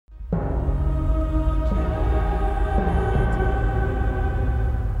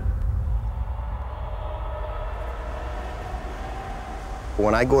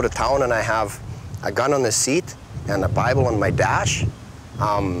When I go to town and I have a gun on the seat and a Bible on my dash,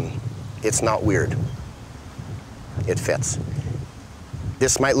 it's not weird. It fits.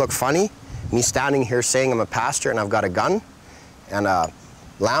 This might look funny, me standing here saying I'm a pastor and I've got a gun and a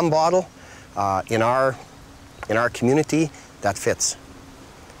lamb bottle. In our community, that fits.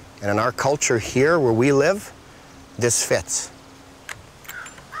 And in our culture here where we live, this fits.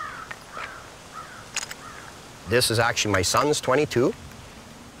 This is actually my son's 22.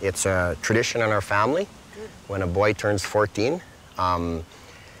 It's a tradition in our family. When a boy turns 14,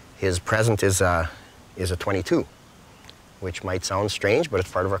 his present is a 22, which might sound strange, but it's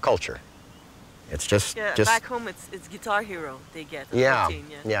part of our culture. It's just back home it's Guitar Hero they get. Yeah, 14,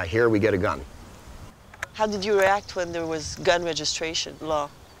 yeah. Here we get a gun. How did you react when there was gun registration law?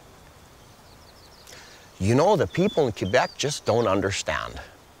 You know, the people in Quebec just don't understand.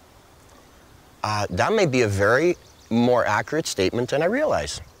 That may be a very more accurate statement than I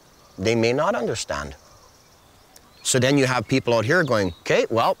realize. They may not understand. So then you have people out here going, okay,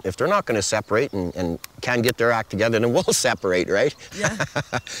 well, if they're not going to separate and can't get their act together, then we'll separate, right? Yeah.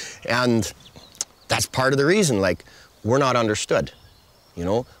 And that's part of the reason, like, we're not understood. You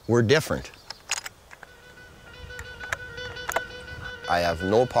know, we're different. I have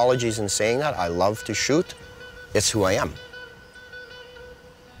no apologies in saying that. I love to shoot. It's who I am.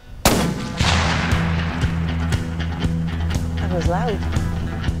 That was loud.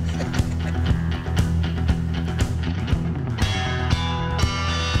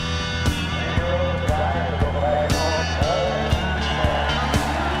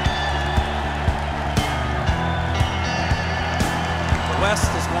 The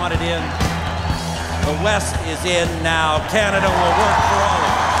West is wanted in. The West is in now. Canada will work for all.